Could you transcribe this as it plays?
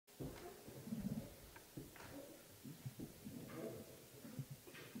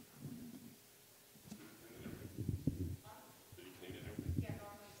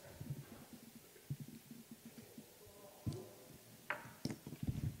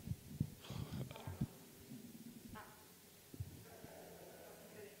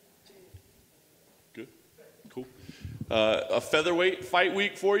A featherweight fight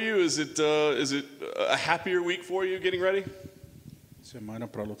week for you? Is it a happier week for you getting ready? Semana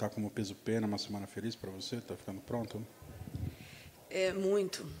para lutar como peso pena, uma semana feliz para você? Tá ficando pronto? É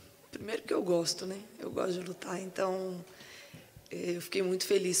muito. Primeiro que eu gosto, né? Eu gosto de lutar, então eu fiquei muito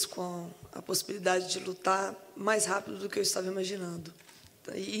feliz com a possibilidade de lutar mais rápido do que eu estava imaginando.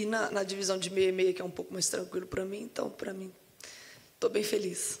 E na divisão de meia e meia, que é um pouco mais tranquilo para mim, então para mim estou bem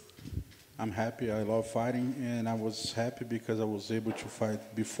feliz. I'm happy. I love fighting, and I was happy because I was able to fight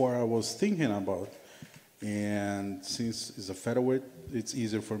before I was thinking about. And since it's a featherweight, it's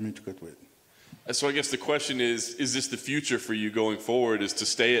easier for me to cut weight. So I guess the question is this the future for you going forward, is to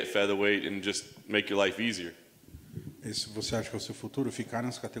stay at featherweight and just make your life easier? Você acha que é o seu futuro ficar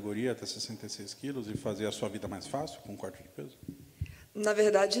nessa categoria até 66 quilos e fazer a sua vida mais fácil com corte de peso? Na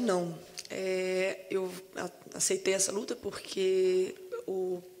verdade, não. Eu aceitei essa luta porque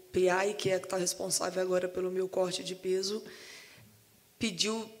o PI, que está responsável agora pelo meu corte de peso,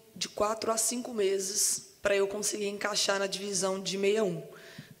 pediu de 4 a 5 meses para eu conseguir encaixar na divisão de 61.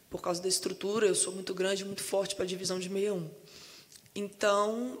 Por causa da estrutura, eu sou muito grande, muito forte para a divisão de 61.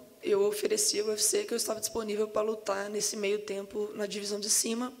 Então, eu ofereci ao UFC que eu estava disponível para lutar nesse meio tempo na divisão de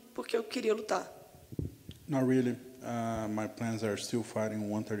cima, porque eu queria lutar. Not really. My plans are still fighting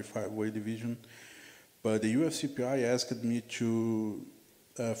 135 weight division, but the UFCPI asked me to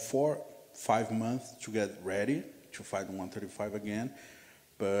 4-5 months to get ready to fight 135 again.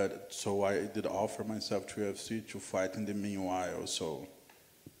 But so I did offer myself to UFC to fight in the meanwhile. So.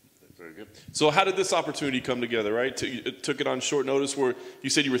 Very good. So how did this opportunity come together, right? Took it on short notice where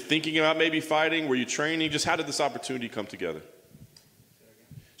you said you were thinking about maybe fighting? Were you training? Just how did this opportunity come together?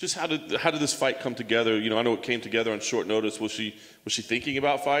 Just how did this fight come together? You know, I know it came together on short notice. Was she thinking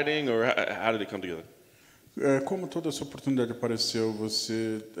about fighting, or how did it come together? Como toda essa oportunidade apareceu,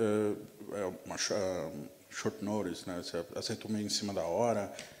 você uma short notice, né? Você aceitou meio em cima da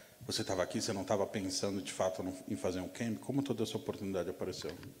hora. Você estava aqui, você não estava pensando de fato em fazer um camp. Como toda essa oportunidade apareceu?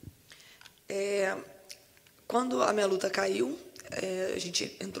 Quando a minha luta caiu, a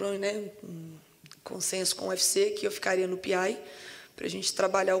gente entrou, né, em consenso com o UFC que eu ficaria no PI para a gente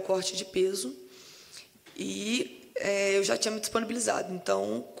trabalhar o corte de peso. E eu já tinha me disponibilizado.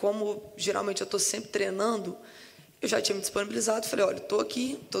 Então, como geralmente eu estou sempre treinando, eu já tinha me disponibilizado. Falei, olha, estou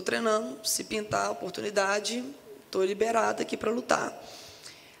aqui, estou treinando, se pintar a oportunidade, estou liberada aqui para lutar.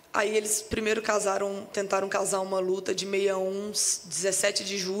 Aí eles primeiro tentaram casar uma luta de 61, 17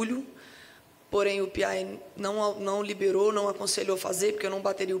 de julho, porém o PI não liberou, não aconselhou fazer, porque eu não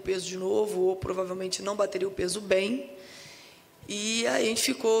bateria o peso de novo, ou provavelmente não bateria o peso bem. E aí a gente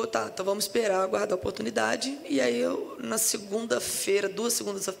ficou, então vamos esperar, aguardar a oportunidade. E aí eu, na segunda-feira, 2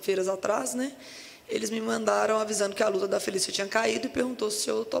 segundas-feiras atrás, né, eles me mandaram avisando que a luta da Felícia tinha caído e perguntou se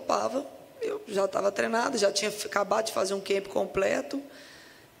eu topava. Eu já estava treinada, já tinha acabado de fazer um camp completo.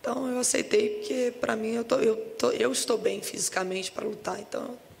 Então eu aceitei, porque para mim eu estou bem fisicamente para lutar,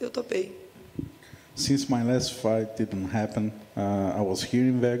 então eu topei. Since my last fight didn't happen, I was here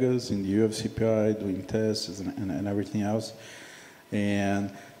in Vegas in the UFCPI doing tests and everything else,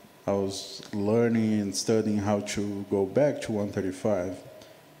 and I was learning and studying how to go back to 135,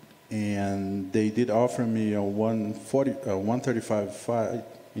 and they did offer me a 135 fight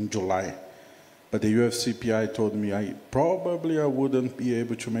in July. But the UFCPI told me I wouldn't be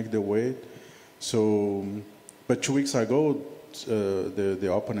able to make the weight. So, but 2 weeks ago,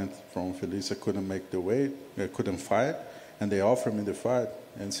 the opponent from Felicia couldn't make the weight, couldn't fight, and they offered me the fight.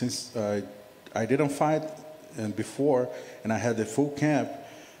 And since I didn't fight before, and I had the full camp,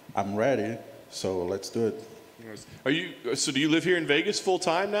 I'm ready. So let's do it. So do you live here in Vegas full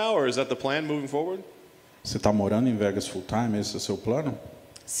time now, or is that the plan moving forward? Você está morando em Vegas full time? Esse é o seu plano?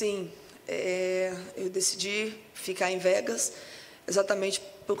 Sim. Eu decidi ficar em Vegas exatamente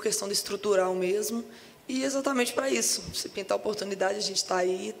por questão de estrutural mesmo e exatamente para isso. Se pintar a oportunidade, a gente está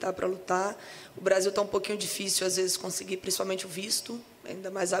aí, está para lutar. O Brasil está um pouquinho difícil, às vezes, conseguir principalmente o visto,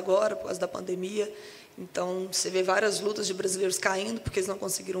 ainda mais agora, por causa da pandemia. Então, você vê várias lutas de brasileiros caindo porque eles não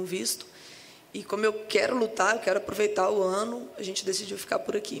conseguiram visto. E como eu quero lutar, eu quero aproveitar o ano, a gente decidiu ficar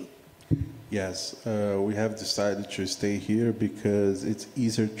por aqui. Yes, we have decided to stay here because it's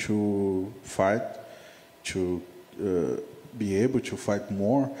easier to fight, to be able to fight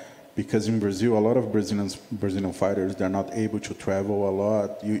more. Because in Brazil, a lot of Brazilian fighters, they're not able to travel a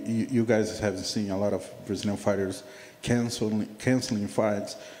lot. You guys have seen a lot of Brazilian fighters canceling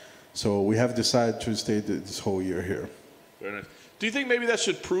fights. So we have decided to stay this whole year here. Very nice. Do you think maybe that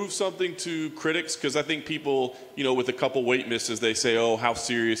should prove something to critics? Because I think people, you know, with a couple weight misses, they say, oh, how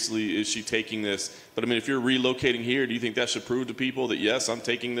seriously is she taking this? But I mean, if you're relocating here, do you think that should prove to people that, yes, I'm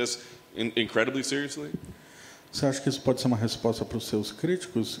taking this incredibly seriously? Você acha que isso pode ser uma resposta para os seus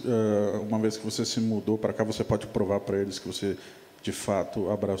críticos? Uma vez que você se mudou para cá, você pode provar para eles que você, de fato,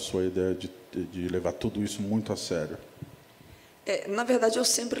 abraçou a ideia de levar tudo isso muito a sério? Na verdade, eu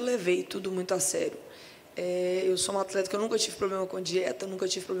sempre levei tudo muito a sério. Eu sou uma atleta que eu nunca tive problema com dieta, nunca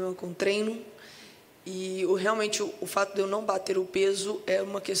tive problema com treino. E realmente o fato de eu não bater o peso é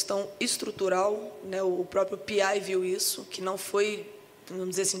uma questão estrutural, né? O próprio PI viu isso, que não foi, vamos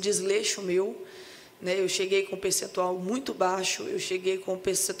dizer assim, desleixo meu, né? Eu cheguei com um percentual muito baixo, eu cheguei com um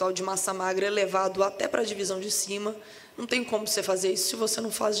percentual de massa magra elevado até para a divisão de cima. Não tem como você fazer isso se você não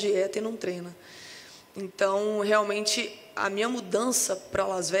faz dieta e não treina. Então, realmente, a minha mudança para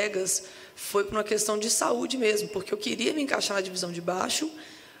Las Vegas foi por uma questão de saúde mesmo, porque eu queria me encaixar na divisão de baixo.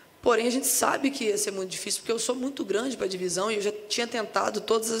 Porém, a gente sabe que ia ser muito difícil, porque eu sou muito grande para a divisão e eu já tinha tentado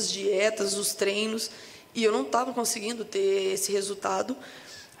todas as dietas, os treinos, e eu não estava conseguindo ter esse resultado,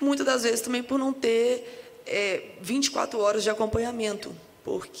 muitas das vezes também por não ter 24 horas de acompanhamento,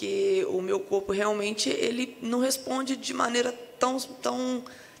 porque o meu corpo realmente ele não responde de maneira tão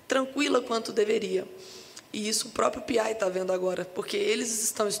tranquila quanto deveria. E isso o próprio PI está vendo agora, porque eles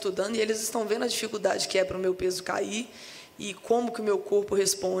estão estudando e eles estão vendo a dificuldade que é para o meu peso cair, e como que o meu corpo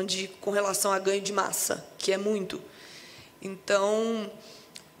responde com relação a ganho de massa, que é muito. Então,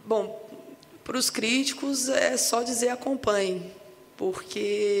 bom, para os críticos é só dizer acompanhem,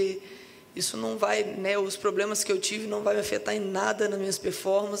 porque isso não vai, né, os problemas que eu tive não vai me afetar em nada nas minhas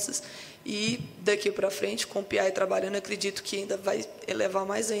performances, e daqui para frente, com o PI trabalhando, acredito que ainda vai elevar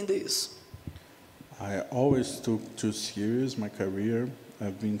mais ainda isso. I always took too serious my career.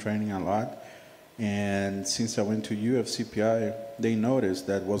 I've been training a lot. And since I went to UFCPI, they noticed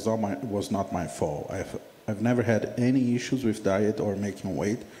that was not my fault. I've never had any issues with diet or making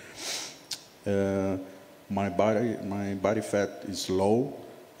weight. My body fat is low.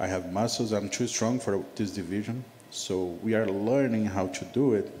 I have muscles. I'm too strong for this division. So we are learning how to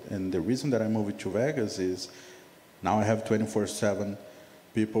do it. And the reason that I moved to Vegas is now I have 24/7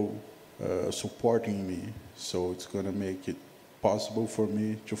 people supporting me. So it's going to make it possible for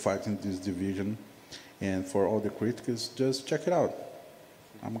me to fight in this division. And for all the critics, just check it out.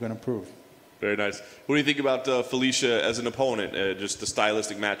 I'm going to prove. Very nice. What do you think about Felicia as an opponent? Just the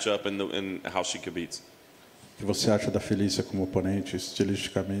stylistic matchup and how she competes? O que você acha da Felícia como oponente,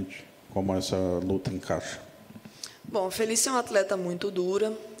 estilisticamente, como essa luta encaixa? Bom, a Felícia é uma atleta muito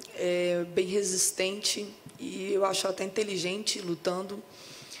dura, bem resistente, e eu acho ela até inteligente lutando.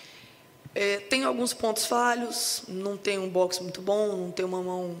 Tem alguns pontos falhos, não tem um boxe muito bom, não tem uma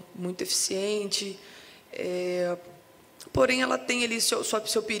mão muito eficiente, porém ela tem ali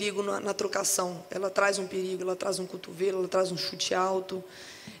seu perigo na trocação. Ela traz um perigo, ela traz um cotovelo, ela traz um chute alto.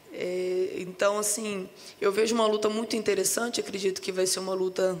 Então, assim, eu vejo uma luta muito interessante, acredito que vai ser uma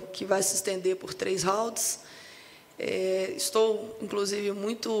luta que vai se estender por 3 rounds. Estou, inclusive,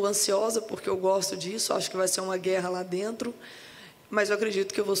 muito ansiosa, porque eu gosto disso, acho que vai ser uma guerra lá dentro, mas eu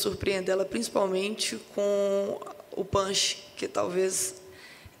acredito que eu vou surpreender ela principalmente com o punch, que talvez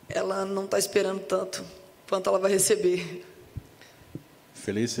ela não está esperando tanto quanto ela vai receber.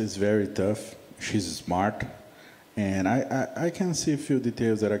 Felicia is very tough. She's smart. And I can see a few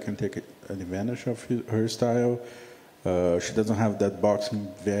details that I can take advantage of her style. She doesn't have that boxing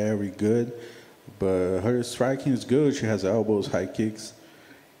very good, but her striking is good. She has elbows, high kicks,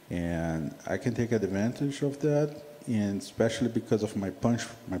 and I can take advantage of that. And especially because of my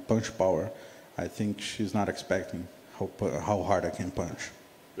punch power, I think she's not expecting how hard I can punch.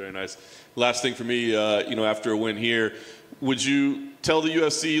 Very nice. Last thing for me, after a win here, would you tell the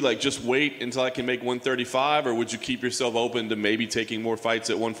UFC, just wait until I can make 135, or would you keep yourself open to maybe taking more fights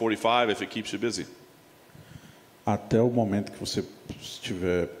at 145 if it keeps you busy? Até o momento que você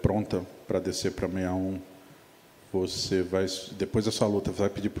estiver pronta para descer para 61, você vai, depois dessa luta, vai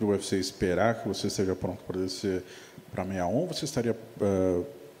pedir para o UFC esperar que você esteja pronto para descer para 61, ou você estaria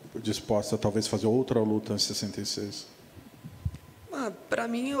disposta a talvez fazer outra luta em 66? Para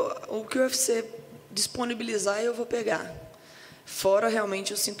mim, o que o UFC disponibilizar, eu vou pegar. Fora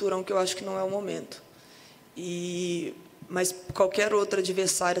realmente o cinturão, que eu acho que não é o momento. Mas qualquer outro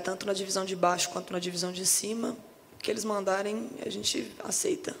adversário, tanto na divisão de baixo quanto na divisão de cima, que eles mandarem, a gente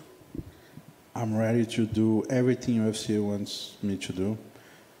aceita. I'm ready to do everything UFC wants me to do.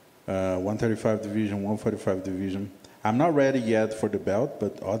 135 division, 145 division. I'm not ready yet for the belt,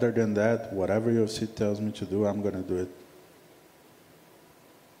 but other than that, whatever UFC tells me to do, I'm going to do it.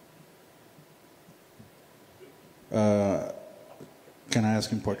 Can I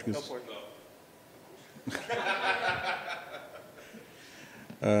ask in Portuguese? No, Portuguese.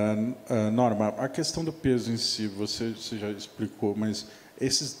 Norma, a questão do peso em si, você já explicou, mas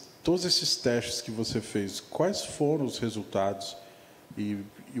esses todos esses testes que você fez, quais foram os resultados e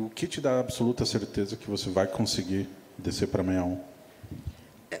o que te dá absoluta certeza que você vai conseguir descer para 61?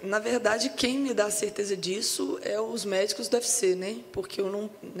 Na verdade, quem me dá certeza disso é os médicos do UFC, né? Porque eu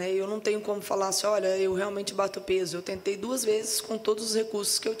não tenho como falar assim, olha, eu realmente bato peso. Eu tentei 2 vezes com todos os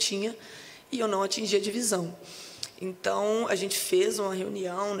recursos que eu tinha e eu não atingi a divisão. Então, a gente fez uma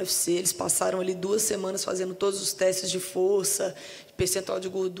reunião no UFC, eles passaram ali 2 semanas fazendo todos os testes de força, percentual de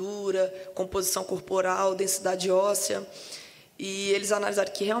gordura, composição corporal, densidade óssea. E eles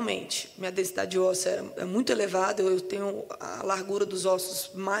analisaram que, realmente, minha densidade óssea é muito elevada, eu tenho a largura dos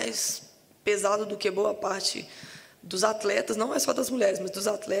ossos mais pesada do que boa parte dos atletas, não é só das mulheres, mas dos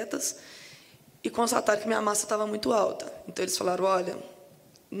atletas, e constataram que minha massa estava muito alta. Então, eles falaram, olha,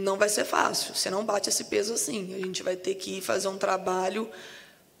 não vai ser fácil, você não bate esse peso assim, a gente vai ter que fazer um trabalho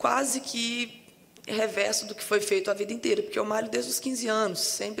quase que reverso do que foi feito a vida inteira, porque eu malho desde os 15 anos,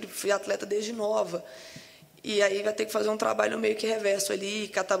 sempre fui atleta desde nova. E aí vai ter que fazer um trabalho meio que reverso ali,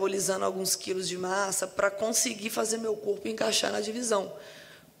 catabolizando alguns quilos de massa para conseguir fazer meu corpo encaixar na divisão.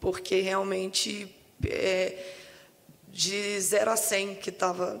 Porque realmente, de 0 a 100,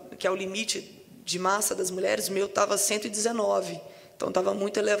 que é o limite de massa das mulheres, o meu estava 119. Então, estava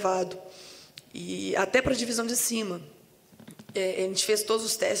muito elevado. E até para a divisão de cima. A gente fez todos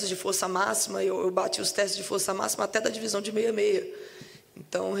os testes de força máxima, eu bati os testes de força máxima até da divisão de 66.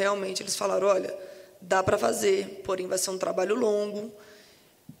 Então, realmente, eles falaram, olha, dá para fazer, porém vai ser um trabalho longo,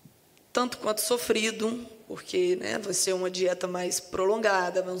 tanto quanto sofrido, porque vai ser uma dieta mais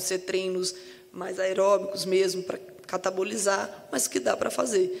prolongada, vão ser treinos mais aeróbicos mesmo, para catabolizar, mas que dá para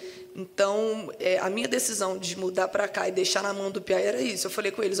fazer. Então, a minha decisão de mudar para cá e deixar na mão do PI era isso. Eu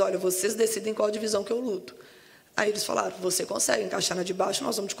falei com eles, olha, vocês decidem qual divisão que eu luto. Aí eles falaram, você consegue encaixar na de baixo,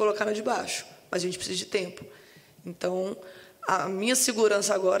 nós vamos te colocar na de baixo, mas a gente precisa de tempo. Então, a minha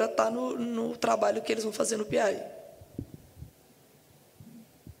segurança agora está no trabalho que eles vão fazer no PI.